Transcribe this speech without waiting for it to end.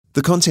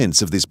The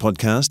contents of this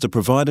podcast are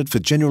provided for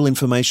general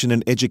information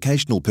and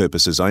educational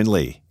purposes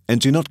only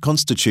and do not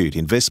constitute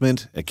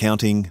investment,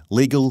 accounting,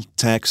 legal,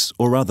 tax,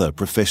 or other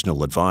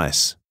professional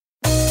advice.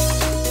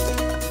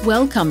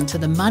 Welcome to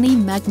the Money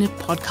Magnet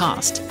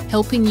Podcast,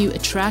 helping you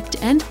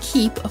attract and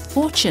keep a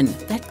fortune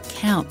that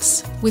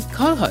counts. With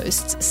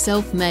co-hosts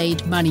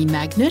self-made money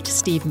magnate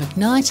Steve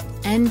McKnight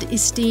and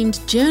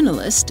esteemed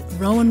journalist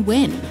Rowan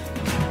Wen.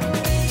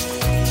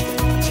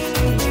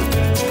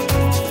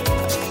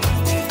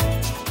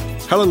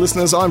 Hello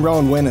listeners, I'm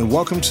Rowan Wen and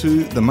welcome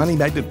to the Money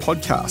Magnet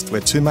Podcast, where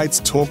two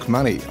mates talk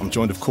money. I'm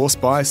joined of course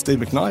by Steve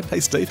McKnight. Hey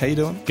Steve, how you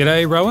doing?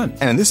 G'day Rowan.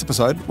 And in this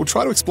episode, we'll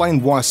try to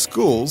explain why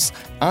schools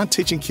aren't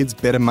teaching kids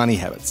better money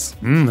habits.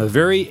 A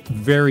very,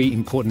 very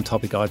important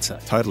topic, I'd say.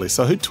 Totally.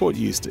 So who taught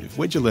you, Steve?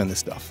 Where'd you learn this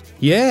stuff?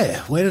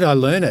 Yeah, where did I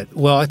learn it?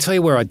 Well, I tell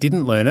you where I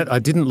didn't learn it. I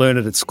didn't learn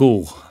it at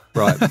school.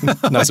 Right.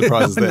 No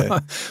surprises there. No.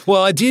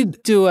 Well, I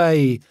did do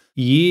a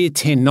year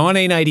 10,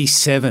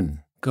 1987.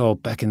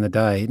 God, back in the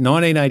day,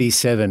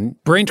 1987,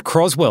 Brent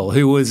Croswell,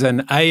 who was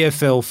an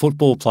AFL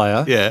football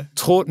player,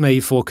 taught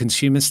me for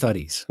consumer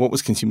studies. What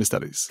was consumer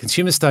studies?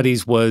 Consumer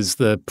studies was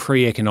the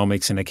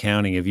pre-economics and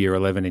accounting of year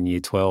 11 and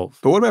year 12.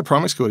 But what about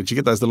primary school? Did you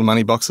get those little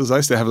money boxes? I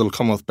used to have a little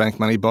Commonwealth Bank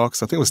money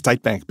box. I think it was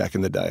State Bank back in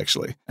the day,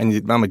 actually. And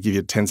your mum would give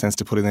you 10 cents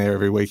to put in there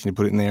every week, and you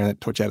put it in there, and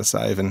it taught you how to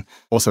save, and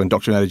also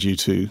indoctrinated you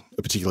to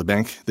a particular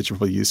bank that you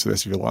probably use for the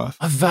rest of your life.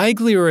 I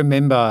vaguely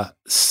remember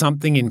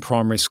something in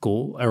primary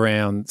school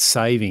around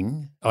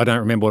saving. I don't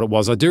remember what it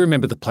was. I do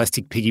remember the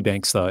plastic piggy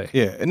banks, though.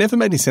 Yeah, it never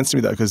made any sense to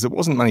me, though, because it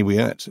wasn't money we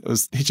earned. It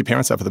was hit your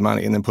parents up for the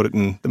money and then put it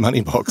in the money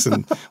box.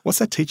 And what's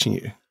that teaching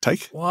you?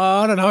 Take? Well,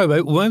 I don't know.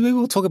 But maybe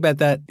we'll talk about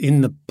that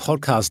in the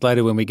podcast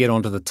later when we get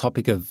onto the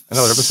topic of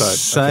another episode.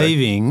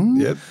 Saving.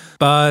 Okay. Yep.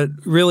 But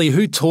really,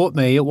 who taught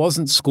me? It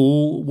wasn't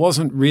school,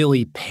 wasn't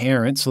really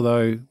parents,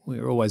 although we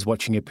were always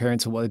watching your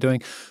parents and what they're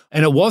doing.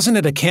 And it wasn't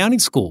at accounting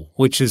school,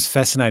 which is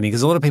fascinating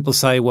because a lot of people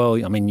say,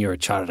 well, I mean, you're a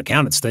chartered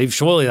accountant, Steve.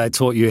 Surely they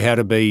taught you how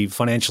to be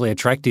financially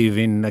attractive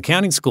in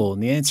accounting school.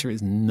 And the answer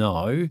is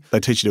no. They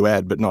teach you to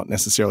add, but not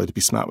necessarily to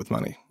be smart with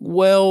money.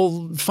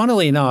 Well,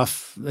 funnily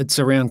enough, it's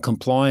around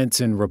compliance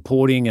and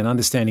reporting and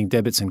understanding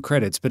debits and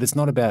credits, but it's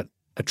not about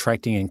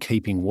attracting and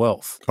keeping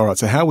wealth. All right,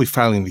 so how are we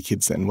failing the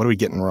kids then? What are we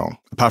getting wrong?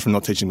 Apart from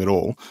not teaching them at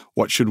all,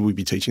 what should we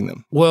be teaching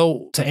them?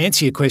 Well, to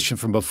answer your question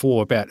from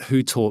before about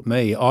who taught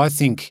me, I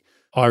think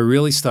I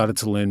really started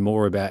to learn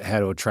more about how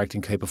to attract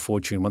and keep a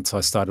fortune once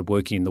I started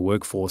working in the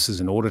workforce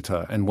as an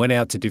auditor and went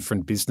out to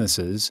different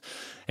businesses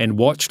and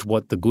watched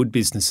what the good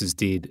businesses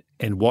did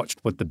and watched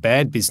what the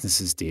bad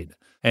businesses did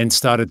and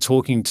started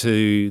talking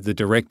to the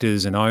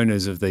directors and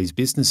owners of these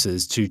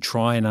businesses to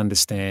try and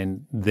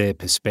understand their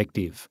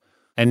perspective.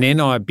 And then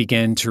I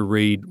began to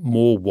read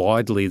more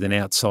widely than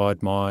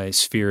outside my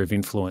sphere of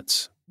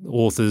influence.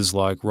 Authors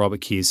like Robert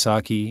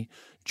Kiyosaki,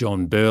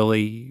 John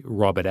Burley,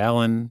 Robert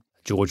Allen,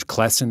 George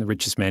Clason, The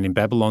Richest Man in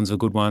Babylon's a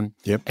good one.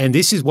 Yep. And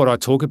this is what I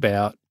talk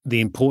about,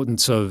 the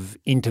importance of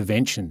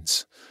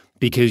interventions,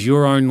 because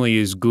you're only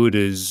as good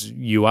as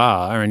you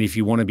are, and if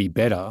you want to be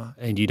better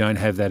and you don't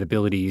have that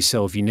ability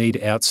yourself, you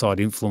need outside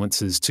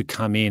influences to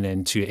come in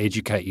and to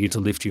educate you, to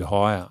lift you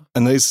higher.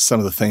 And these are some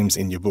of the themes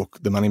in your book,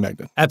 The Money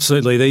Magnet.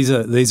 Absolutely. These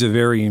are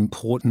very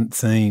important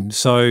themes.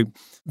 So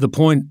the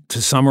point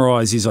to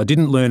summarise is I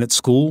didn't learn at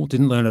school,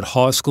 didn't learn at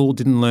high school,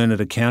 didn't learn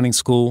at accounting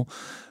school.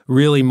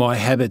 Really, my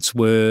habits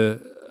were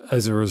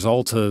as a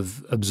result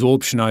of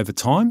absorption over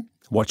time,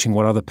 watching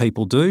what other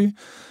people do,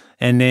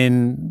 and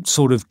then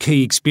sort of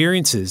key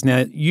experiences.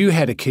 Now, you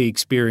had a key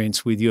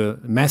experience with your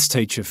maths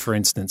teacher, for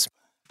instance.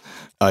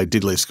 I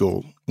did leave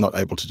school not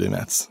able to do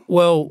maths.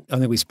 Well, I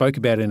think we spoke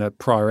about it in a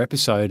prior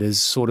episode,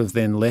 has sort of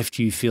then left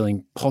you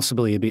feeling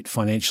possibly a bit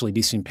financially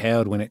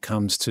disempowered when it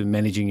comes to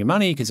managing your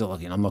money because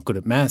I'm not good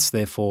at maths,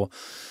 therefore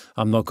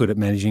I'm not good at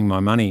managing my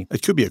money.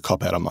 It could be a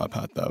cop-out on my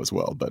part though as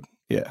well, but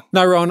yeah.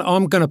 No, Ron,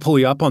 I'm going to pull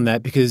you up on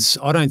that because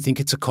I don't think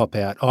it's a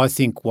cop-out. I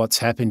think what's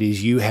happened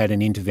is you had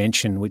an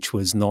intervention which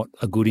was not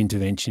a good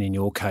intervention in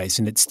your case,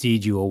 and it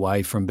steered you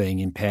away from being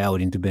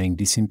empowered into being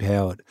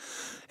disempowered.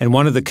 And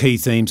one of the key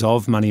themes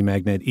of Money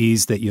Magnet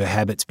is that your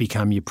habits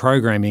become your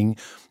programming,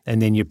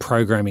 and then your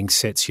programming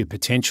sets your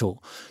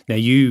potential. Now,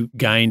 you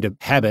gained a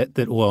habit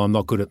that, well, I'm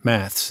not good at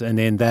maths, and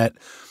then that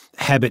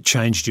habit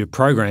changed your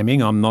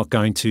programming. I'm not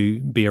going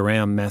to be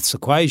around maths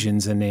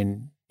equations, and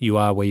then you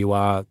are where you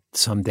are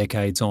some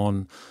decades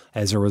on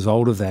as a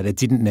result of that. It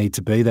didn't need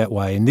to be that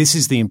way. And this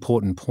is the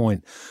important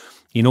point.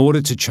 In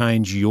order to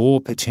change your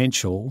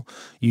potential,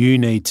 you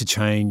need to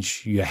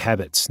change your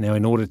habits. Now,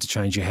 in order to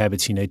change your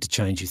habits, you need to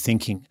change your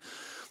thinking.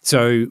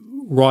 So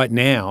right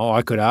now,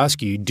 I could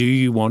ask you, do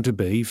you want to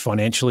be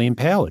financially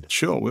empowered?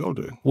 Sure, we all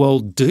do. Well,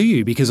 do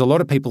you? Because a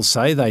lot of people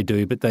say they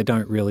do, but they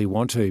don't really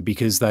want to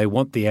because they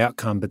want the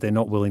outcome, but they're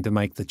not willing to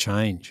make the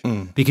change.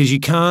 Because you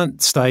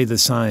can't stay the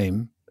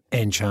same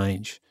and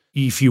change.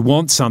 If you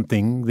want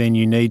something, then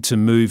you need to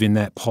move in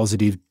that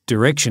positive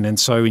direction. And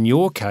so in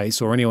your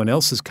case or anyone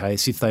else's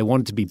case, if they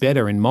want it to be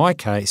better, in my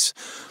case,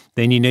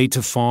 then you need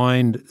to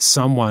find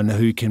someone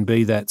who can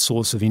be that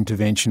source of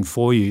intervention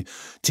for you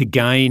to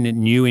gain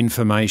new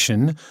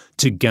information,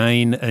 to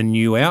gain a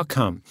new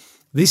outcome.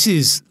 This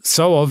is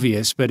so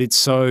obvious, but it's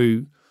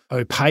so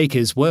opaque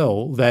as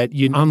well that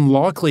you're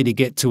unlikely to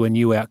get to a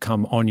new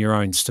outcome on your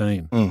own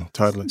steam.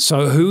 Totally.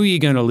 So who are you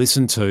going to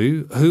listen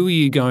to? Who are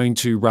you going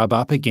to rub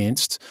up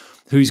against?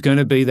 Who's going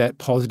to be that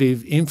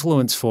positive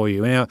influence for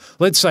you? Now,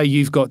 let's say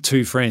you've got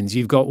two friends.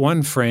 You've got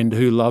one friend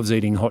who loves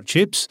eating hot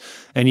chips,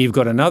 and you've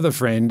got another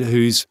friend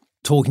who's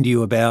talking to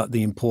you about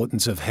the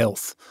importance of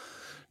health.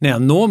 Now,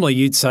 normally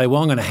you'd say,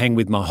 well, I'm going to hang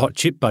with my hot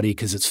chip buddy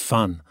because it's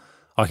fun.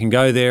 I can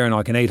go there and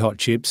I can eat hot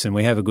chips and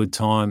we have a good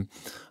time.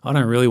 I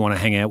don't really want to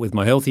hang out with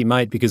my healthy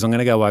mate because I'm going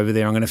to go over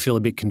there, I'm going to feel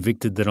a bit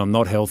convicted that I'm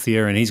not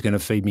healthier and he's going to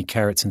feed me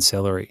carrots and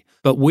celery.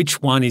 But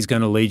which one is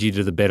going to lead you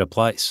to the better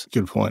place?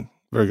 Good point.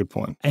 Very good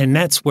point. And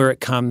that's where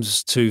it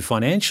comes to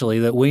financially,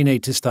 that we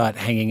need to start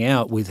hanging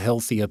out with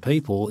healthier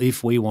people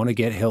if we want to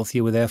get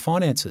healthier with our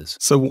finances.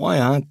 So why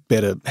aren't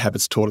better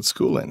habits taught at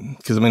school then?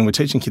 Because, we're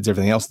teaching kids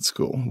everything else at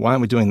school. Why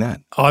aren't we doing that?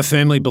 I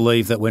firmly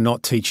believe that we're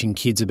not teaching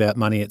kids about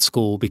money at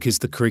school because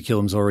the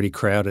curriculum's already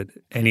crowded.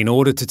 And in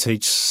order to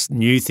teach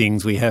new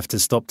things, we have to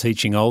stop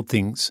teaching old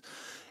things.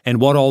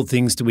 And what old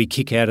things do we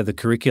kick out of the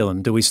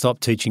curriculum? Do we stop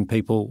teaching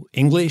people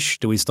English?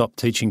 Do we stop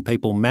teaching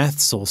people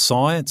maths or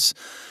science?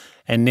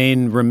 And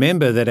then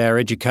remember that our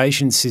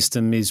education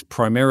system is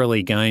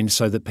primarily gained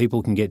so that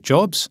people can get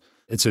jobs.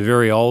 It's a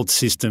very old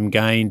system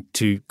gained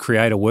to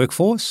create a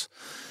workforce.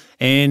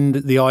 And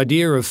the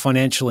idea of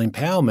financial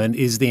empowerment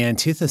is the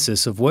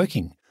antithesis of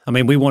working.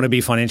 We want to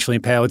be financially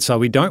empowered so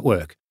we don't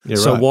work.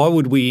 So why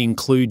would we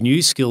include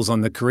new skills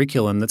on the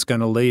curriculum that's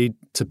going to lead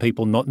to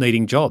people not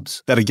needing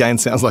jobs? That again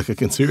sounds like a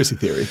conspiracy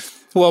theory.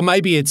 Well,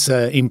 maybe it's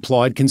an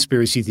implied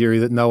conspiracy theory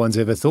that no one's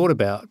ever thought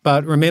about.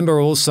 But remember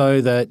also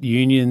that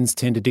unions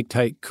tend to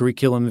dictate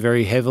curriculum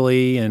very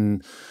heavily,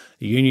 and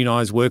a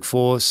unionised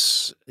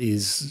workforce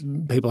is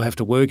people have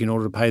to work in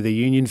order to pay their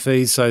union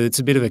fees. So it's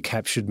a bit of a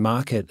captured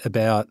market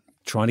about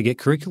trying to get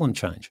curriculum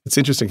change. It's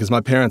interesting because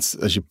my parents,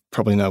 as you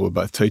probably know, were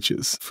both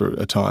teachers for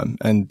a time.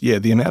 And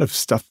the amount of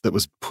stuff that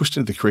was pushed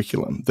into the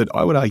curriculum that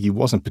I would argue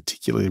wasn't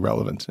particularly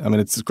relevant.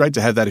 It's great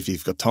to have that if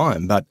you've got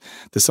time, but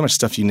there's so much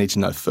stuff you need to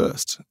know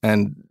first.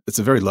 And it's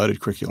a very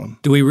loaded curriculum.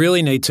 Do we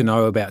really need to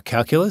know about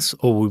calculus,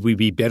 or would we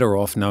be better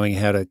off knowing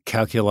how to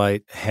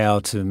calculate how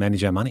to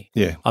manage our money?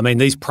 Yeah.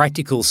 These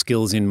practical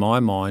skills in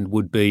my mind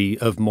would be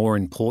of more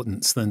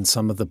importance than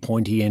some of the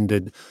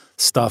pointy-ended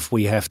stuff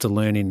we have to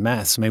learn in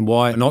maths.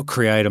 Why not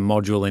create a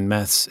module in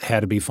maths, how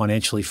to be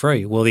financially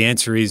free? Well, the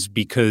answer is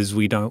because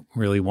we don't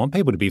really want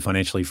people to be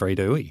financially free,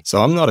 do we?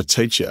 So I'm not a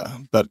teacher,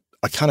 but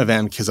I kind of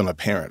am because I'm a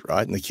parent,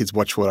 right? And the kids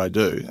watch what I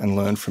do and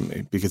learn from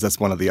me, because that's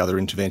one of the other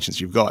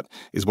interventions you've got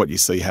is what you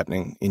see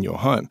happening in your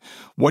home.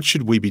 What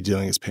should we be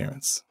doing as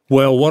parents?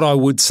 Well, what I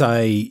would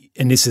say,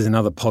 and this is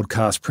another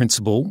podcast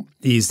principle,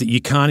 is that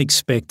you can't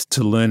expect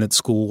to learn at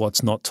school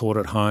what's not taught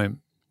at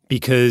home.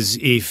 Because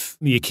if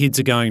your kids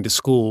are going to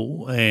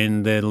school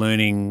and they're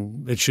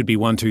learning it should be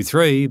 1, 2,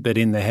 3, but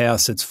in the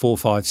house it's 4,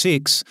 5,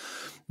 6,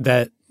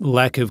 that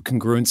lack of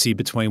congruency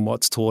between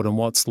what's taught and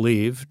what's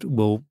lived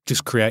will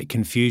just create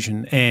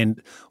confusion,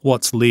 and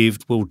what's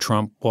lived will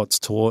trump what's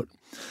taught.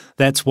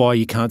 That's why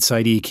you can't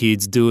say to your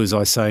kids, do as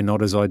I say,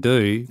 not as I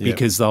do,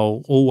 because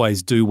they'll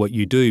always do what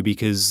you do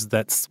because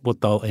that's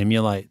what they'll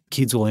emulate.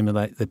 Kids will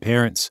emulate their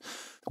parents.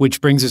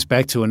 Which brings us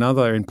back to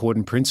another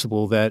important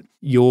principle, that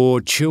your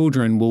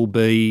children will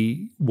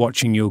be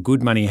watching your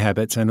good money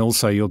habits and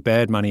also your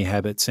bad money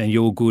habits, and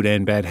your good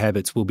and bad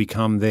habits will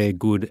become their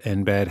good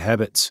and bad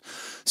habits.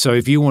 So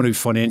if you want to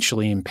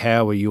financially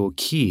empower your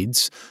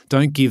kids,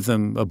 don't give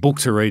them a book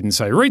to read and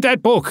say, read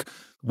that book.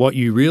 What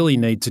you really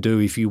need to do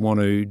if you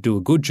want to do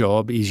a good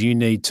job is you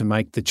need to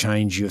make the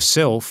change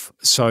yourself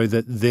so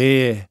that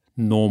their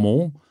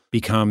normal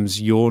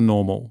becomes your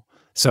normal.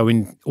 So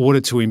in order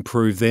to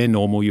improve their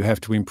normal, you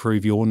have to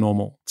improve your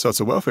normal. So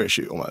it's a welfare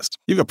issue almost.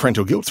 You've got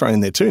parental guilt thrown in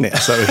there too now.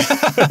 So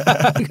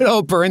Good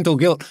old parental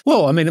guilt.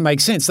 Well, it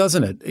makes sense,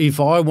 doesn't it? If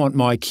I want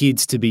my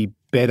kids to be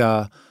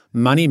better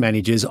money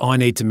managers, I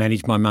need to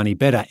manage my money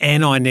better,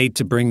 and I need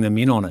to bring them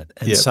in on it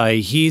and say,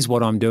 here's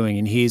what I'm doing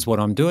and here's what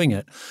I'm doing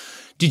it.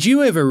 Did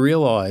you ever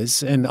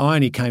realise, and I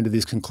only came to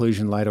this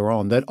conclusion later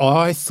on, that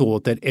I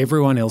thought that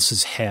everyone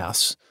else's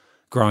house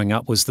growing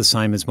up was the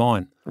same as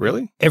mine?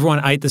 Really?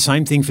 Everyone ate the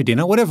same thing for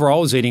dinner. Whatever I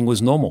was eating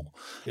was normal.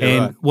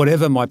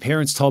 Whatever my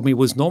parents told me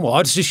was normal.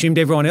 I just assumed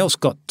everyone else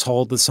got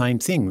told the same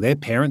thing. Their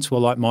parents were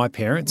like my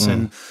parents.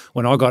 And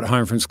when I got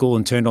home from school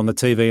and turned on the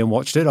TV and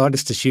watched it, I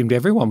just assumed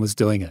everyone was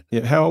doing it.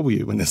 Yeah. How old were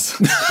you when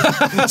this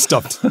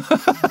stopped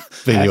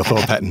being your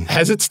thought pattern?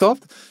 Has it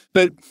stopped?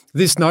 But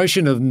this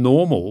notion of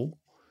normal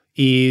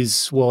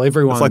is,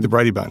 everyone... It's like the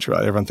Brady Bunch,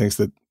 right? Everyone thinks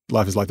that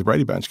life is like the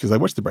Brady Bunch because they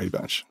watched the Brady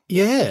Bunch.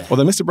 Yeah.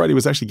 Although Mr. Brady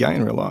was actually gay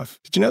in real life.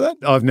 Did you know that?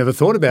 I've never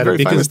thought about Very it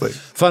because, famously.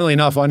 Funnily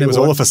enough, I never... It was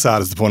all a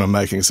facade is the point I'm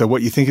making. So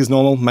what you think is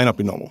normal may not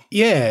be normal.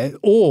 Yeah,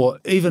 or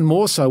even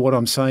more so what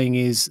I'm saying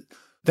is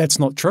that's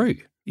not true.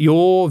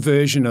 Your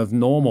version of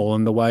normal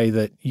and the way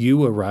that you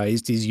were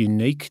raised is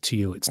unique to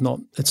you. It's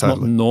not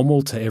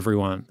normal to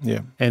everyone.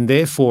 Yeah. And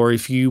therefore,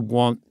 if you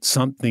want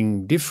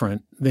something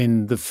different,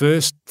 then the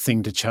first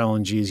thing to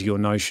challenge is your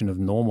notion of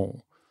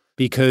normal.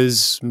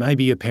 Because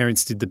maybe your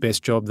parents did the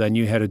best job they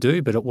knew how to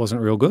do, but it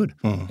wasn't real good.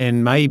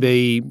 And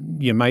maybe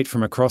your mate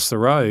from across the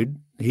road,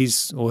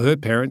 his or her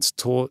parents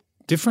taught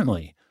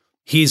differently.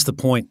 Here's the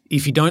point.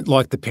 If you don't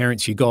like the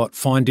parents you got,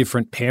 find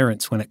different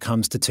parents when it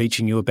comes to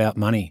teaching you about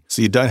money.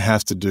 So you don't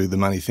have to do the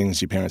money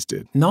things your parents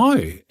did.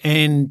 No.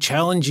 And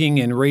challenging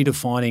and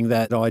redefining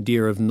that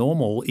idea of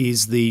normal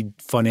is the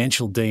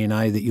financial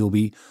DNA that you'll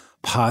be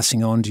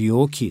passing on to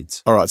your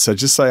kids. All right, so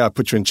just say I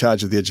put you in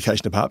charge of the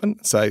education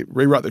department. Say,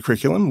 rewrite the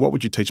curriculum. What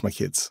would you teach my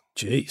kids?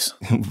 Jeez.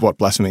 What,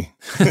 blasphemy?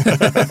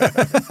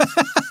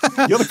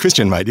 You're the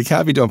Christian, mate. You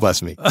can't be doing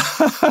blasphemy.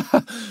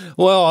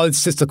 Well,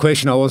 it's just a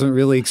question I wasn't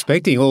really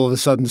expecting. All of a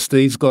sudden,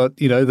 Steve's got,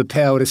 the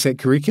power to set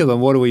curriculum.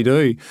 What do we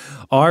do?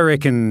 I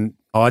reckon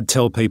I'd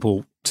tell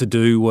people to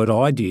do what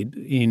I did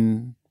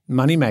in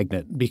Money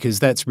Magnet, because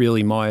that's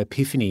really my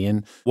epiphany.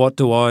 And what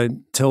do I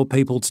tell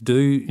people to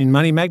do in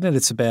Money Magnet?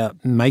 It's about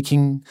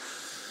managing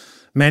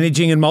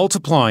and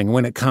multiplying.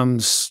 When it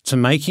comes to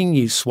making,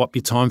 you swap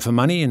your time for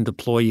money and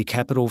deploy your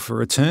capital for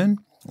return.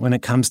 When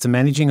it comes to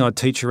managing, I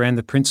teach around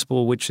the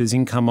principle, which is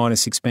income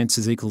minus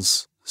expenses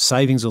equals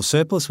savings or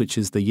surplus, which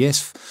is the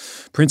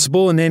YES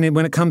principle. And then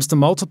when it comes to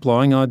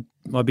multiplying, I'd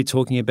be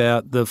talking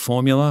about the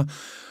formula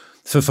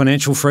for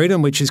financial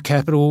freedom, which is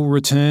capital,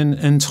 return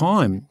and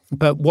time.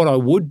 But what I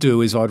would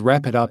do is I'd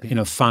wrap it up in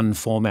a fun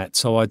format.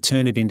 So I'd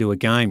turn it into a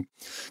game.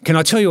 Can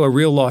I tell you a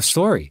real life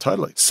story?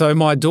 Totally. So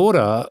my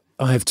daughter,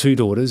 I have two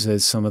daughters,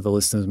 as some of the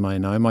listeners may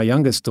know. My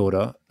youngest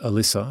daughter,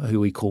 Alyssa, who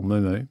we call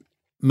Moo,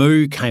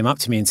 Moo came up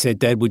to me and said,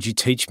 Dad, would you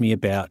teach me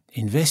about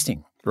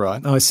investing?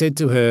 Right. I said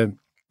to her,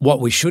 what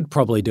we should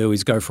probably do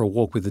is go for a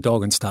walk with the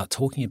dog and start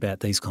talking about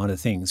these kind of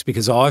things,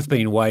 because I've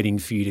been waiting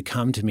for you to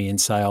come to me and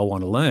say, I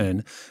want to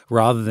learn,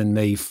 rather than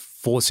me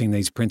forcing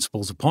these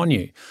principles upon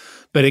you.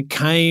 But it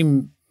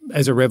came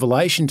as a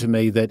revelation to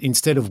me that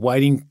instead of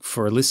waiting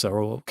for Alyssa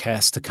or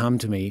Cass to come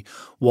to me,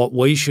 what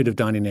we should have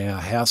done in our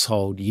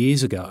household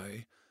years ago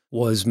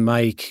was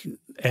make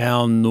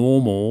our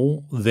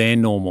normal their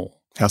normal.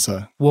 How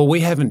so? Well,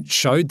 we haven't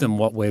showed them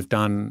what we've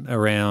done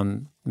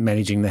around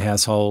managing the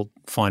household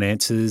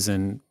finances,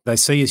 and they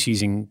see us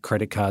using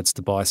credit cards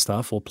to buy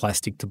stuff or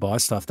plastic to buy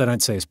stuff. They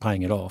don't see us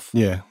paying it off.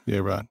 Yeah,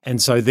 right.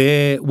 And so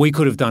we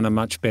could have done a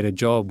much better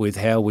job with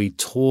how we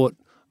taught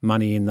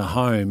money in the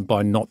home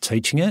by not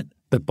teaching it,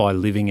 but by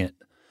living it.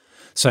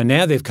 So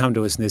now they've come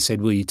to us and they've said,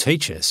 will you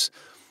teach us?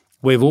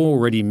 We've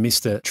already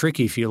missed a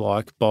trick, if you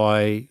like,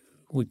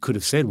 we could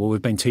have said, well,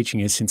 we've been teaching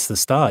you since the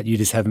start. You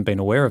just haven't been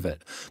aware of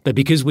it. But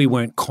because we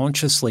weren't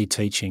consciously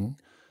teaching,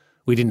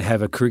 we didn't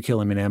have a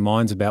curriculum in our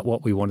minds about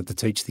what we wanted to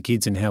teach the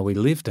kids and how we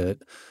lived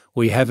it.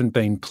 We haven't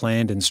been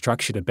planned and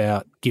structured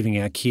about giving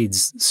our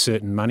kids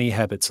certain money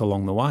habits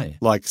along the way.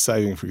 Like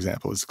saving, for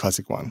example, is a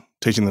classic one.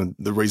 Teaching them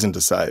the reason to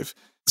save.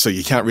 So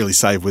you can't really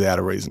save without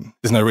a reason.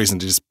 There's no reason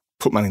to just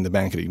put money in the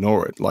bank and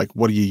ignore it. Like,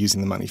 what are you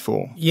using the money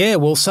for? Yeah,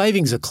 well,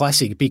 savings are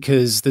classic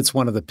because that's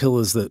one of the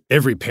pillars that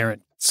every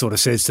parent sort of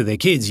says to their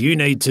kids, you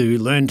need to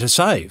learn to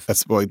save.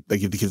 That's why they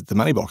give the kids the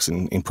money box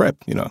in prep,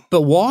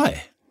 But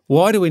why?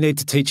 Why do we need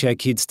to teach our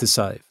kids to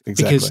save?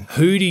 Exactly. Because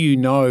who do you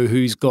know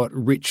who's got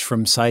rich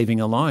from saving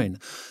alone?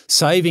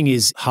 Saving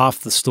is half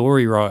the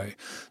story, Ro,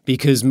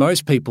 because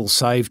most people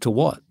save to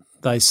what?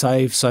 They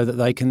save so that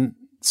they can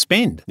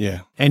spend.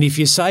 Yeah. And if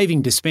you're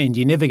saving to spend,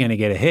 you're never going to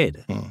get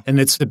ahead. And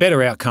it's the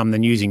better outcome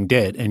than using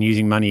debt and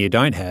using money you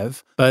don't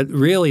have. But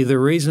really, the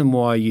reason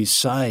why you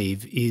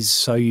save is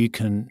so you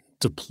can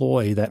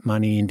deploy that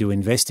money into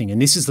investing.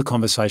 And this is the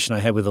conversation I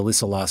had with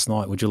Alyssa last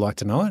night. Would you like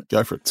to know it?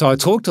 Go for it. So I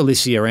talked to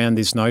Alyssa around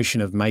this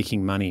notion of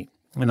making money.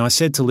 And I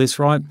said to Liz,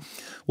 right,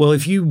 well,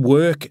 if you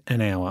work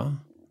an hour,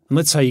 and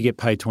let's say you get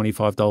paid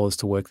 $25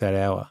 to work that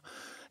hour,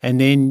 and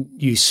then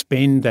you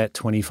spend that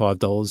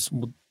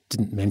 $25,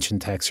 didn't mention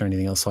tax or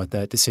anything else like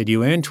that, just said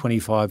you earn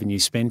 $25 and you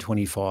spend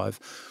 $25,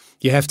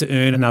 you have to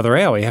earn another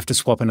hour. You have to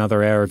swap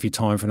another hour of your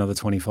time for another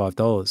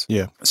 $25.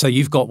 Yeah. So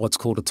you've got what's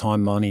called a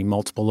time money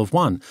multiple of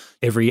 1.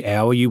 Every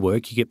hour you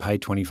work, you get paid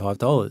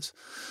 $25.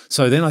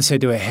 So then I said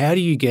to her, how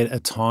do you get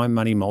a time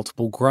money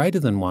multiple greater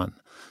than 1?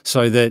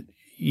 So that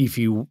if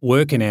you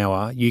work an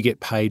hour, you get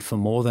paid for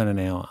more than an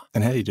hour.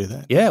 And how do you do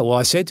that? Yeah, well,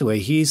 I said to her,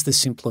 here's the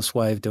simplest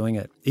way of doing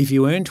it. If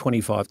you earn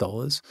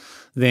 $25,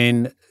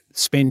 then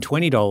spend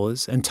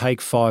 $20 and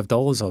take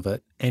 $5 of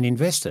it and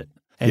invest it.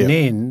 And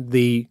then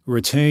the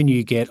return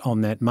you get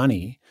on that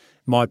money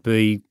might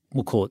be,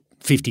 we'll call it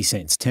 50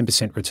 cents,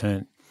 10%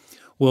 return.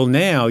 Well,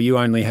 now you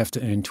only have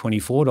to earn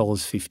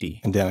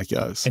 $24.50. And down it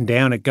goes. And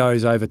down it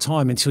goes over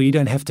time until you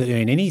don't have to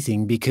earn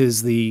anything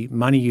because the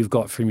money you've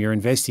got from your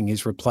investing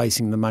is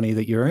replacing the money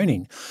that you're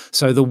earning.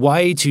 So the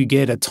way to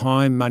get a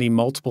time money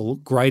multiple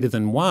greater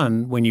than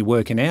 1 when you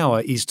work an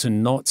hour is to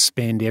not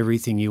spend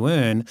everything you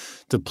earn,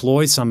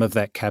 deploy some of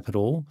that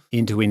capital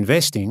into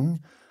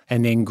investing,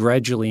 and then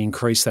gradually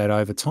increase that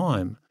over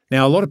time.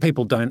 Now, a lot of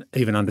people don't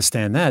even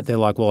understand that. They're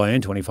like, well, I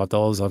earn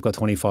 $25, I've got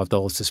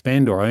 $25 to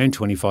spend, or I earn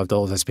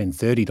 $25, I spend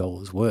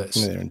 $30 worse.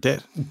 And they're in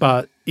debt.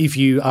 But if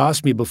you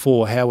asked me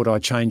before, how would I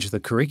change the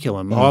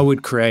curriculum? I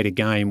would create a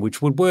game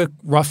which would work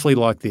roughly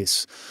like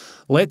this.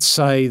 Let's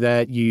say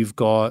that you've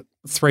got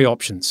 3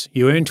 options.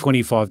 You earn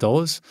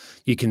 $25,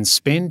 you can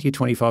spend your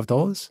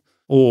 $25,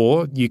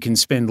 or you can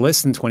spend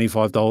less than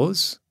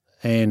 $25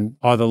 and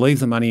either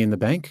leave the money in the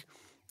bank,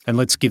 and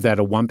let's give that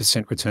a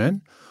 1%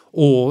 return,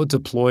 or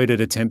deploy it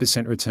at a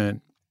 10% return.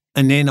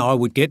 And then I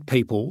would get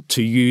people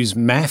to use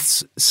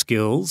maths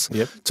skills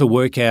to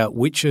work out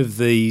which of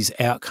these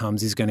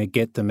outcomes is going to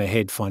get them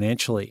ahead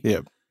financially.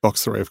 Yeah,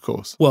 box 3, of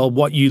course. Well,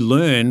 what you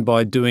learn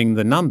by doing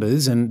the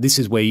numbers, and this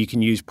is where you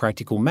can use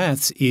practical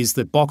maths, is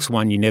that box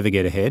 1, you never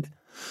get ahead.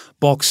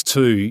 Box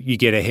 2, you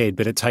get ahead,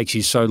 but it takes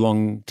you so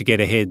long to get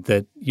ahead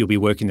that you'll be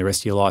working the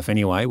rest of your life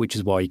anyway, which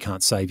is why you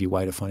can't save your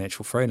way to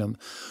financial freedom.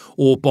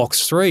 Or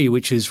box 3,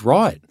 which is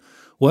right.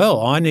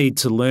 Well, I need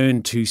to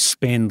learn to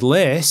spend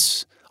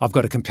less. I've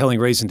got a compelling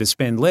reason to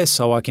spend less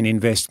so I can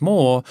invest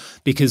more,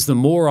 because the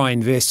more I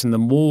invest and the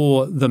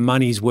more the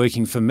money's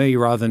working for me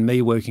rather than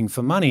me working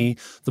for money,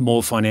 the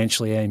more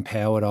financially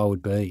empowered I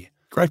would be.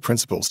 Great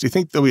principles. Do you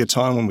think there'll be a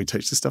time when we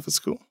teach this stuff at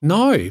school?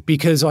 No,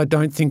 because I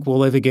don't think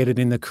we'll ever get it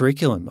in the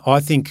curriculum.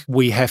 I think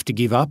we have to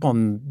give up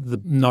on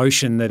the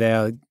notion that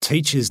our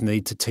teachers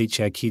need to teach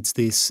our kids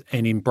this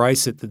and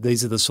embrace it, that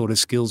these are the sort of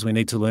skills we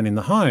need to learn in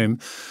the home,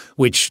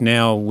 which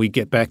now we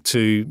get back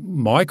to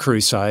my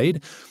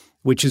crusade,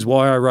 which is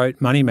why I wrote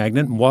Money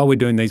Magnet and why we're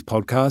doing these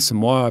podcasts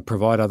and why I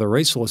provide other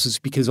resources,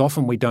 because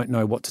often we don't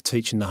know what to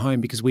teach in the home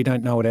because we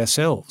don't know it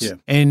ourselves. Yeah.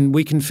 And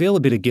we can feel a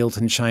bit of guilt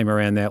and shame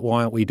around that.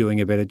 Why aren't we doing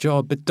a better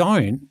job? But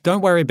don't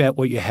worry about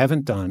what you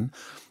haven't done.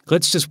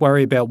 Let's just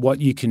worry about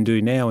what you can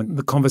do now and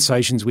the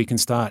conversations we can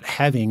start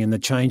having and the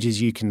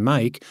changes you can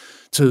make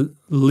to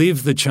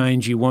live the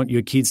change you want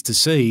your kids to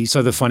see.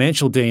 So the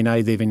financial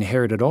DNA they've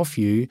inherited off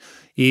you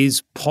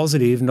is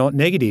positive, not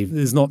negative.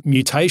 There's not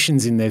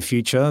mutations in their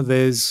future.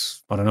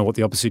 There's, I don't know what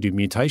the opposite of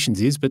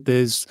mutations is, but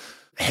there's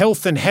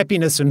health and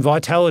happiness and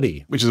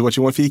vitality. Which is what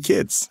you want for your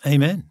kids.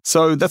 Amen.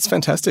 So that's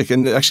fantastic.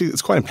 And actually,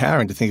 it's quite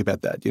empowering to think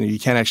about that. You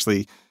can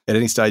actually, at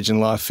any stage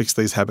in life, fix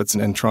these habits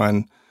and try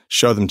and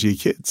show them to your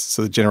kids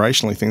so that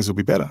generationally things will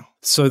be better.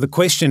 So the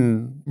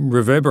question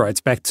reverberates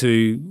back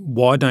to,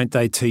 why don't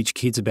they teach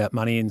kids about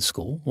money in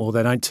school? Well,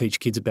 they don't teach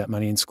kids about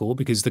money in school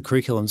because the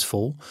curriculum's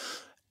full.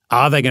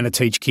 Are they going to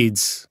teach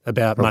kids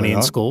about money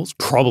in schools?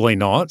 Probably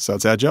not. So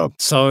it's our job.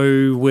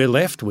 So we're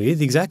left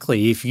with,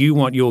 exactly, if you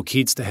want your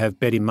kids to have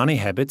better money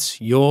habits,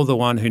 you're the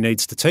one who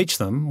needs to teach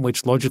them,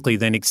 which logically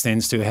then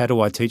extends to, how do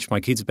I teach my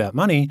kids about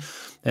money?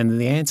 And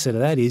the answer to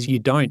that is, you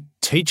don't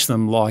teach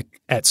them like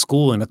at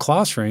school in a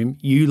classroom,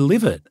 you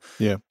live it.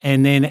 Yeah.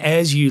 And then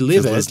as you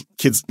live it,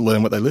 kids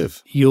learn what they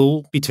live.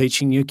 You'll be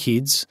teaching your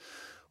kids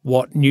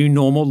what new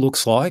normal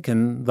looks like,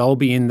 and they'll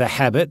be in the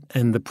habit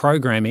and the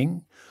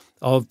programming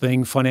of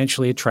being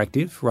financially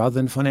attractive rather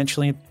than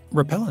financially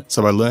repellent.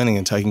 So by learning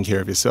and taking care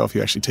of yourself,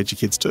 you actually teach your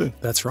kids too.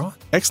 That's right.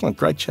 Excellent.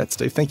 Great chat,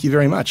 Steve. Thank you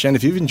very much. And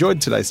if you've enjoyed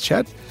today's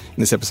chat in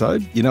this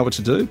episode, you know what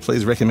to do.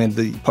 Please recommend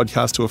the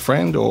podcast to a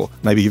friend, or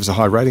maybe give us a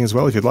high rating as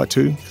well if you'd like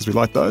to, because we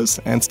like those.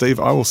 And Steve,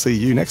 I will see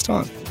you next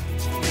time.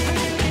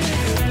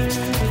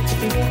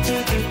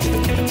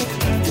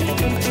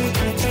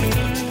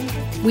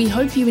 We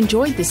hope you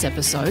enjoyed this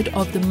episode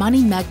of the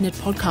Money Magnet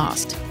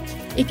podcast.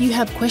 If you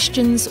have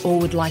questions or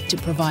would like to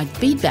provide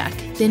feedback,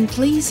 then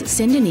please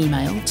send an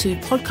email to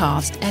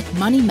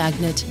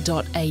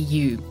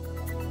podcast@moneymagnet.au.